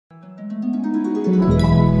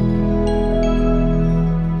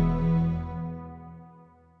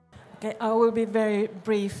I will be very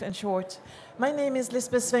brief and short. My name is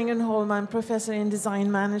Lisbeth Swengenholm. I'm professor in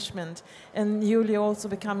design management and newly also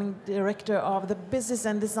becoming director of the Business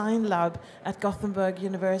and Design Lab at Göteborgs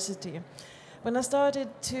University. When I started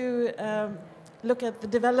to look at the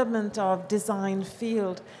development of design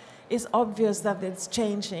field, it's obvious that it's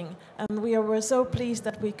changing, and we were so pleased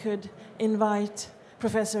that we could invite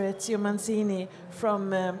Professor Ezio Manzini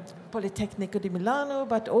from Politecnico di Milano,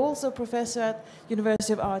 but also professor at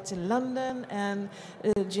University of Arts in London and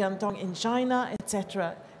Jiantong in China,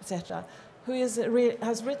 etc., etc., who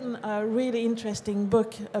has written a really interesting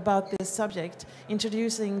book about this subject,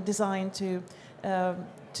 introducing design to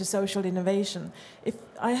social innovation. If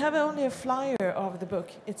I have only a flyer of the book,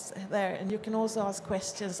 it's there, and you can also ask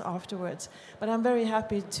questions afterwards. But I'm very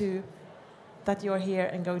happy that you're here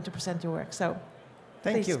and going to present your work. So,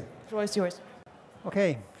 thank you. The floor is yours.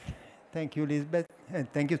 Okay, thank you, Lisbeth,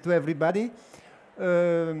 and thank you to everybody.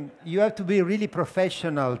 You have to be really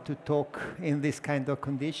professional to talk in this kind of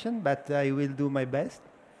condition, but I will do my best.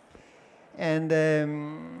 And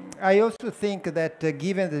I also think that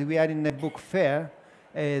given that we are in a book fair,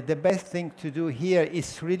 the best thing to do here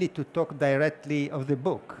is really to talk directly of the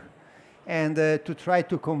book and to try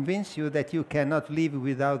to convince you that you cannot live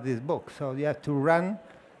without this book. So you have to run,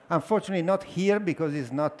 unfortunately not here because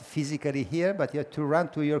it's not physically here, but you have to run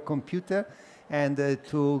to your computer and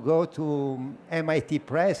to go to MIT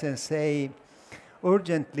Press and say,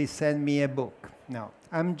 urgently send me a book. No,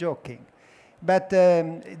 I'm joking. But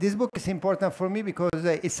this book is important for me because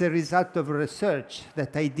it's a result of research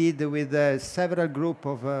that I did with several group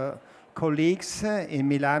of colleagues in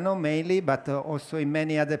Milano mainly, but also in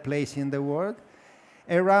many other places in the world,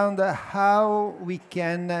 around how we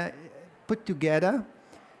can put together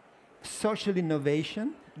social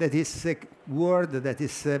innovation, that is a word that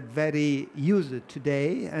is very used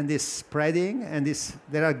today and is spreading, and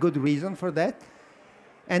there are good reasons for that,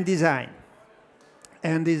 and design.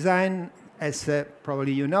 And design, as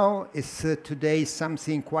probably you know, is today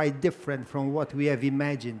something quite different from what we have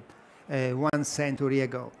imagined 1 century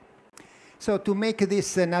ago. So to make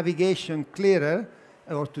this navigation clearer,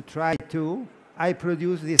 or to try to, I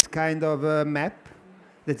produced this kind of map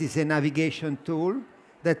that is a navigation tool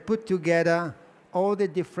that put together all the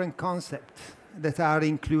different concepts that are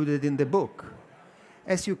included in the book.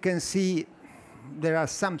 As you can see, there are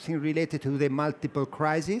something related to the multiple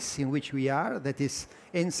crises in which we are, that is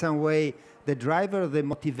in some way the driver of the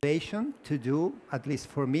motivation to do, at least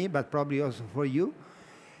for me, but probably also for you.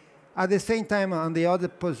 At the same time, on the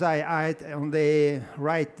other side, on the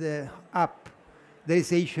right up, there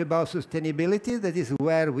is an issue about sustainability. That is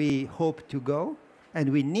where we hope to go,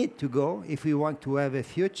 and we need to go if we want to have a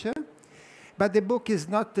future. But the book is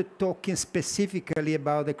not talking specifically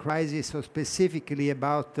about the crisis or specifically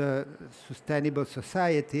about sustainable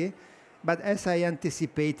society, but as I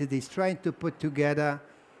anticipated, it's trying to put together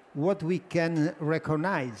what we can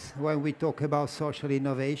recognize when we talk about social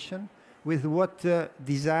innovation with what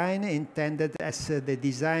design intended as the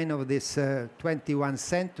design of this 21st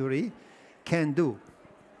century can do.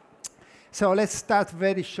 So let's start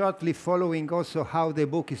very shortly following also how the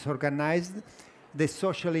book is organized, the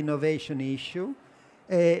social innovation issue.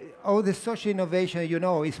 All the social innovation, you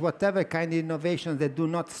know, is whatever kind of innovation that do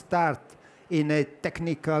not start in a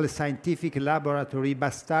technical, scientific laboratory, but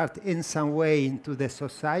start in some way into the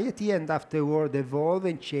society and afterward evolve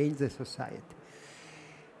and change the society.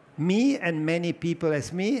 Me and many people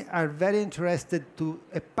as me are very interested to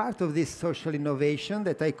a part of this social innovation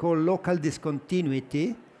that I call local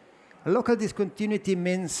discontinuity. A local discontinuity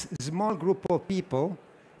means a small group of people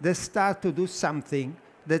that start to do something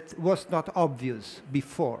that was not obvious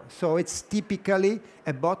before. So it's typically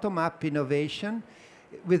a bottom-up innovation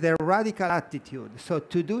with a radical attitude. So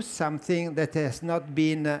to do something that has not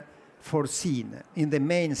been foreseen in the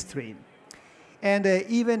mainstream. And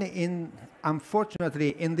even in,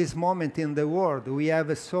 unfortunately, in this moment in the world, we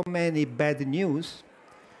have so many bad news,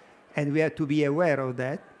 and we have to be aware of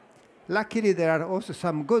that. Luckily, there are also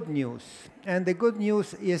some good news. And the good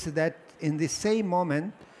news is that in the same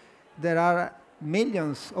moment, there are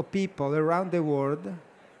millions of people around the world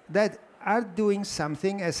that are doing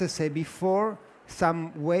something, as I said before,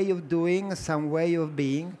 some way of doing, some way of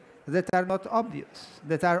being that are not obvious,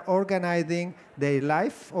 that are organizing their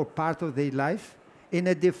life or part of their life in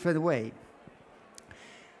a different way.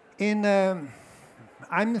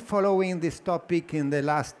 I'm following this topic in the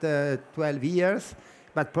last 12 years,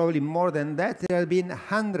 but probably more than that. There have been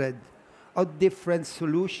hundreds of different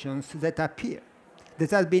solutions that appear,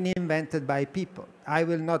 that have been invented by people. I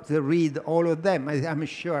will not read all of them. I'm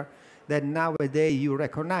sure that nowadays you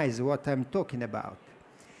recognize what I'm talking about.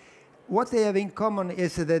 what they have in common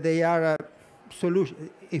is that they are solution.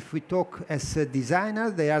 If we talk as a designer,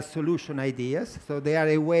 they are solution ideas. So they are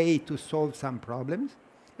a way to solve some problems,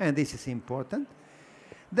 and this is important.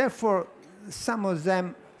 Therefore, some of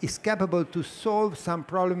them is capable to solve some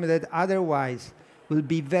problem that otherwise will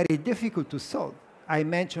be very difficult to solve. I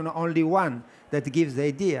mentioned only one that gives the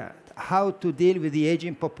idea. How to deal with the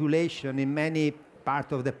aging population in many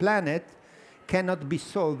parts of the planet cannot be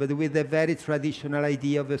solved with a very traditional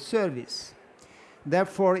idea of a service.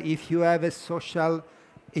 Therefore, if you have a social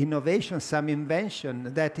innovation, some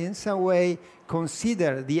invention that in some way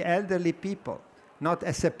consider the elderly people not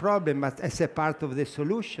as a problem but as a part of the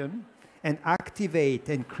solution, and activate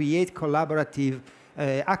and create collaborative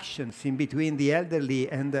actions in between the elderly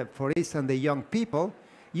and, for instance, the young people,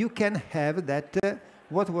 you can have that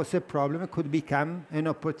what was a problem could become an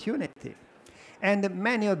opportunity. And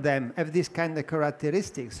many of them have this kind of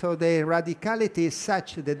characteristics. So their radicality is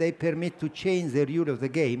such that they permit to change the rule of the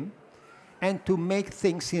game and to make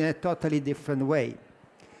things in a totally different way.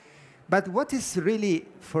 But what is really,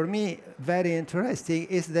 for me, very interesting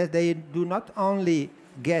is that they do not only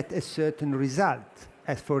get a certain result,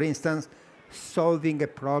 as for instance, solving a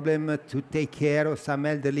problem to take care of some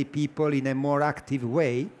elderly people in a more active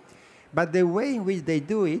way, but the way in which they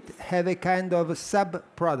do it have a kind of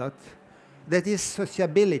sub-product that is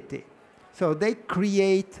sociability. So they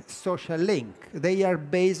create social link. They are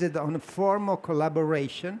based on a form of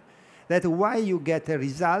collaboration that while you get a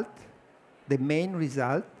result, the main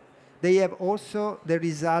result, they have also the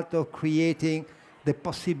result of creating the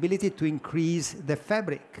possibility to increase the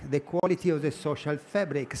fabric, the quality of the social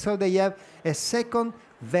fabric. So they have a second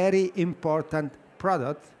very important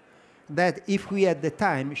product that, if we had the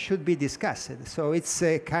time, should be discussed. So it's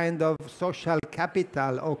a kind of social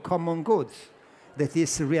capital or common goods that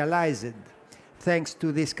is realized thanks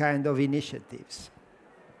to this kind of initiatives.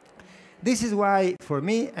 This is why, for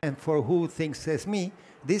me, and for who thinks as me,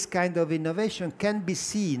 this kind of innovation can be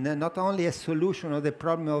seen not only as a solution of the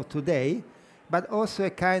problem of today, but also a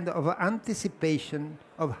kind of anticipation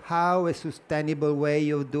of how a sustainable way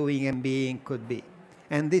of doing and being could be.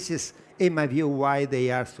 And this is, in my view, why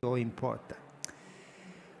they are so important.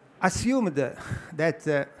 Assumed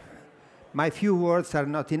that my few words are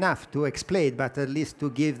not enough to explain, but at least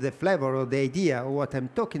to give the flavor of the idea of what I'm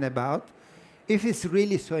talking about, if it's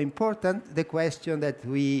really so important, the question that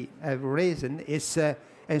we have raised is,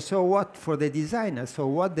 and so what for the designer? So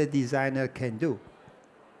what the designer can do?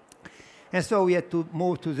 And so we had to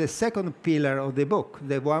move to the second pillar of the book.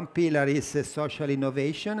 The one pillar is social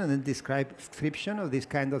innovation and the description of this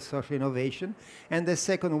kind of social innovation. And the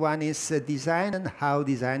second one is design and how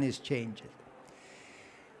design is changed.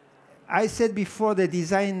 I said before, the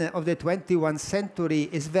design of the 21st century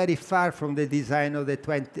is very far from the design of the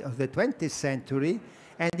 20th century.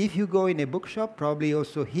 And if you go in a bookshop, probably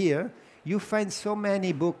also here, you find so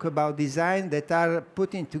many books about design that are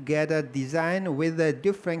putting together design with a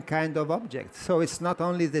different kind of objects. So it's not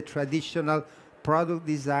only the traditional product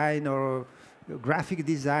design or graphic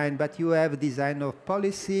design, but you have design of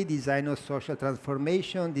policy, design of social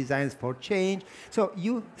transformation, designs for change. So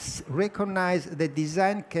you recognize that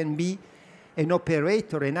design can be an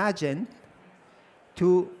operator, an agent,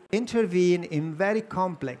 to intervene in very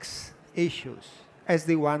complex issues, as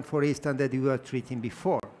the one, for instance, that we were treating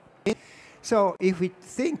before. So if we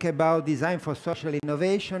think about design for social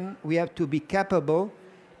innovation, we have to be capable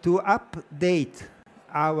to update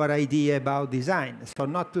our idea about design. So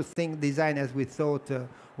not to think design as we thought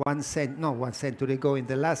one century ago in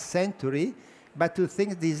the last century, but to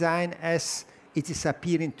think design as it is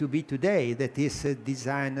appearing to be today. That is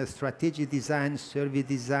design, strategic design, service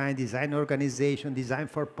design, design organization, design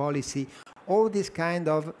for policy, all this kind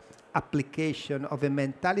of application of a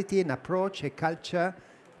mentality, an approach, a culture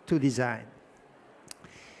to design.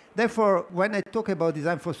 Therefore, when I talk about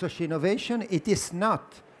design for social innovation, it is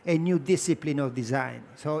not a new discipline of design.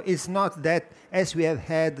 So it's not that, as we have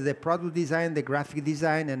had the product design, the graphic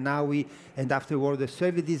design, and now and afterward the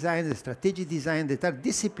service design, the strategic design, that are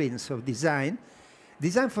disciplines of design.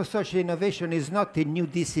 Design for social innovation is not a new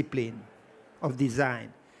discipline of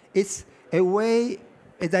design. It's a way,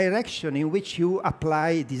 a direction in which you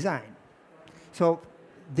apply design. So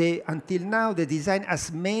until now, the design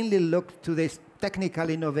has mainly looked to this technical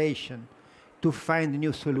innovation to find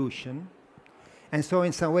new solution. And so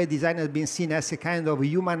in some way, design has been seen as a kind of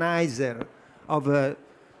humanizer of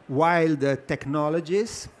wild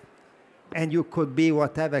technologies. And you could be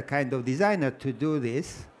whatever kind of designer to do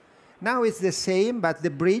this. Now it's the same, but the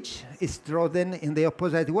bridge is trodden in the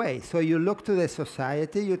opposite way. So you look to the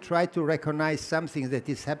society, you try to recognize something that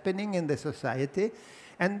is happening in the society,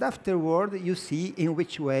 And afterward, you see in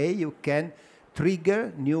which way you can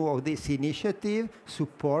trigger new of this initiative,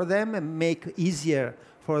 support them, and make easier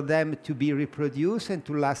for them to be reproduced and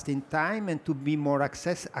to last in time and to be more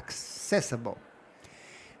accessible.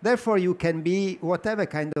 Therefore, you can be whatever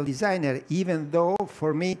kind of designer, even though,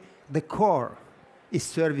 for me, the core is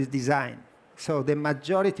service design. So the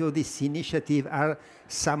majority of this initiative are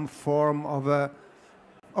some form of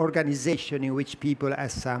organization in which people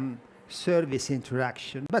have some service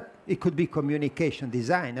interaction. But it could be communication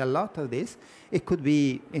design, a lot of this. It could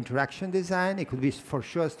be interaction design. It could be, for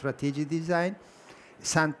sure, strategic design.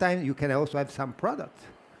 Sometimes you can also have some products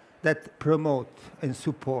that promote and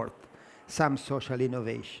support some social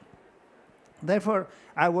innovation. Therefore,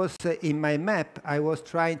 I was, in my map, I was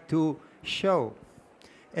trying to show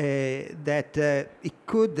that it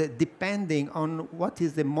could, depending on what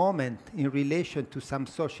is the moment in relation to some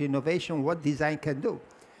social innovation, what design can do.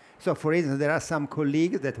 So, for instance, there are some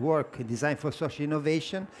colleagues that work in design for social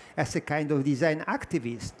innovation as a kind of design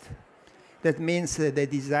activist. That means the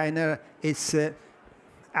designer is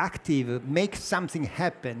active, makes something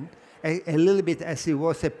happen, a little bit as he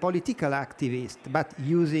was a political activist, but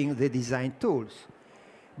using the design tools.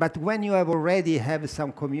 But when you already have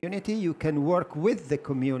some community, you can work with the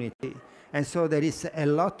community. And so there is a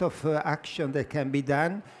lot of action that can be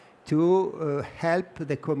done to help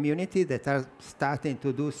the community that are starting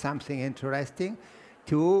to do something interesting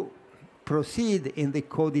to proceed in the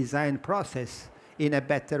co-design process in a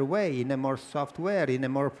better way, in a more software, in a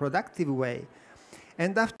more productive way.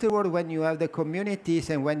 And afterward, when you have the communities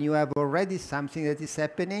and when you have already something that is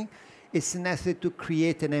happening, it's necessary to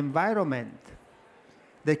create an environment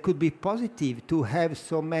that could be positive, to have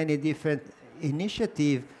so many different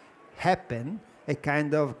initiatives happen, a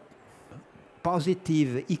kind of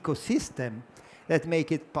positive ecosystem that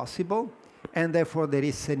make it possible, and therefore there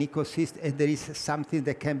is an ecosystem and there is something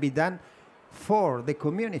that can be done for the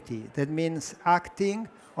community. That means acting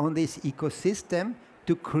on this ecosystem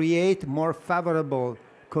to create more favorable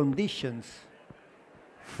conditions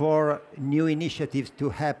for new initiatives to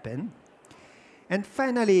happen. And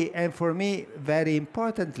finally, and for me very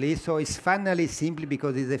importantly, so it's finally simply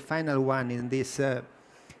because it's the final one in this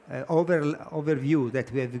overview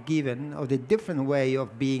that we have given of the different way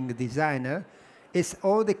of being a designer, is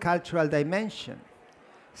all the cultural dimension.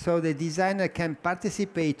 So the designer can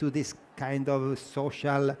participate to this kind of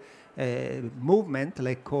social movement,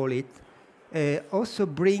 let's call it, also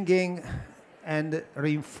bringing and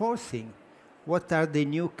reinforcing what are the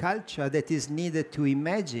new culture that is needed to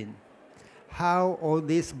imagine how all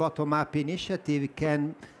this bottom-up initiative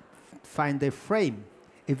can find a frame,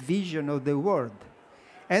 a vision of the world.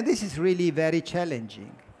 And this is really very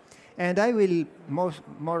challenging. And I will more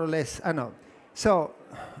or less, So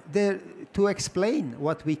to explain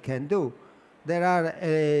what we can do, there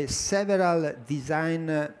are several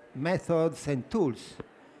design methods and tools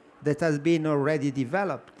that has been already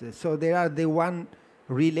developed. So there are the one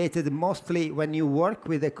related mostly when you work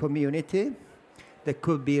with a community that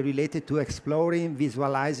could be related to exploring,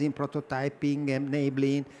 visualizing, prototyping,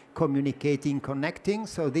 enabling, communicating, connecting.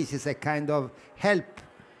 So this is a kind of help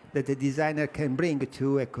that the designer can bring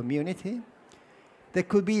to a community. There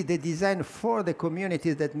could be the design for the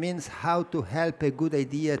community, that means how to help a good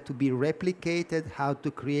idea to be replicated, how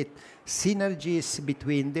to create synergies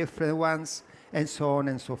between different ones, and so on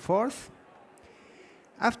and so forth.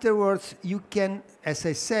 Afterwards, you can, as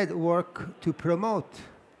I said, work to promote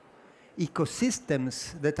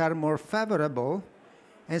ecosystems that are more favorable,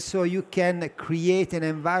 and so you can create an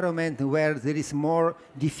environment where there is more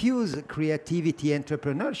diffuse creativity,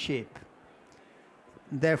 entrepreneurship.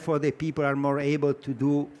 Therefore, the people are more able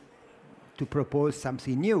to propose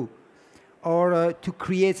something new, or to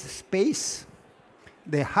create space,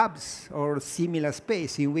 the hubs or similar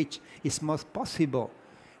space in which it's most possible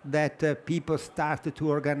that people start to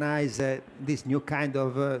organize this new kind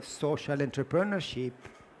of social entrepreneurship.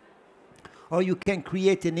 Or you can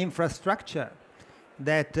create an infrastructure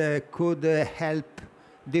that could help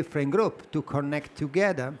different groups to connect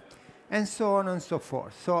together, and so on and so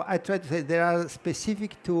forth. So I try to say there are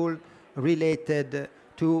specific tools related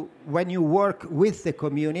to when you work with the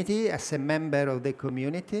community as a member of the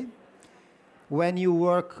community, when you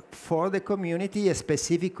work for the community, a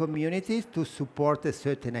specific community to support a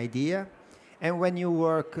certain idea, and when you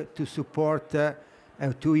work to support,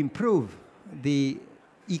 to improve the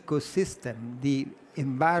ecosystem, the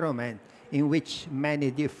environment in which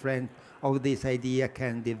many different of these ideas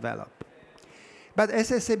can develop. But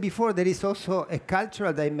as I said before, there is also a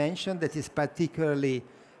cultural dimension that is particularly,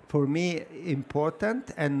 for me,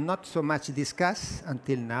 important and not so much discussed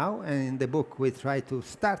until now. And in the book, we try to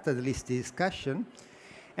start at least the discussion.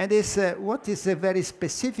 And is what is very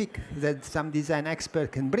specific that some design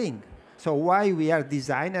expert can bring. So why we are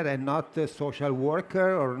designer and not a social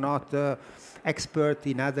worker or not expert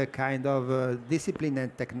in other kind of discipline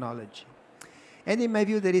and technology. And in my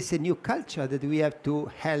view, there is a new culture that we have to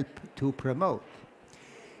help to promote.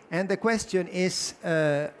 And the question is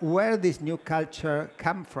where this new culture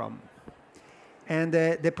come from. And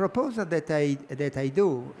the proposal that I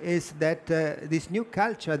do is that this new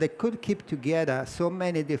culture that could keep together so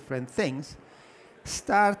many different things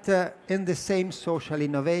start in the same social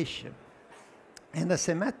innovation. And as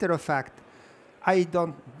a matter of fact, I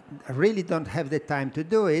really don't have the time to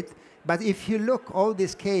do it, but if you look all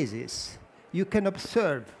these cases, you can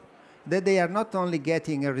observe that they are not only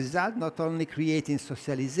getting a result, not only creating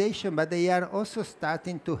socialization, but they are also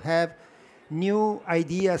starting to have new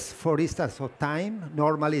ideas, for instance, of time.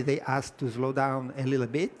 Normally, they ask to slow down a little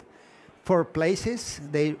bit. For places,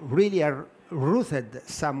 they really are rooted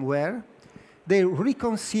somewhere. They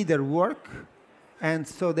reconsider work, and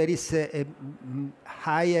so there is a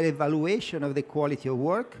higher evaluation of the quality of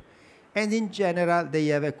work. And in general, they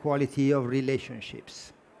have a quality of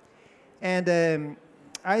relationships. And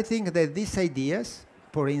I think that these ideas,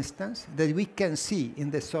 for instance, that we can see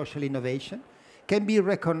in the social innovation, can be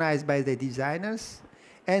recognized by the designers,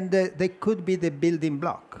 and they could be the building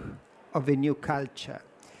block of a new culture.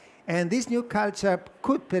 And this new culture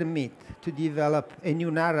could permit to develop a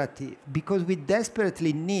new narrative, because we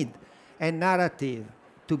desperately need a narrative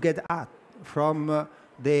to get out from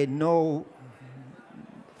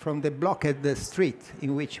from the blocked street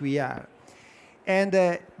in which we are. And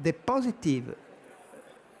the positive,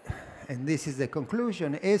 and this is the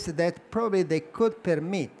conclusion, is that probably they could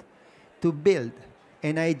permit to build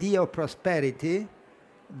an idea of prosperity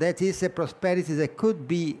that is a prosperity that could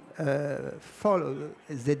be followed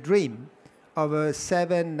as the dream of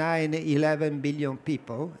 7, 9, 11 billion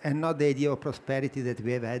people, and not the idea of prosperity that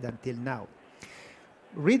we have had until now.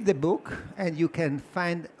 Read the book, and you can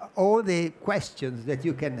find all the questions that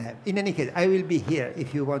you can have. In any case, I will be here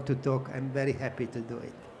if you want to talk. I'm very happy to do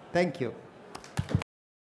it. Thank you.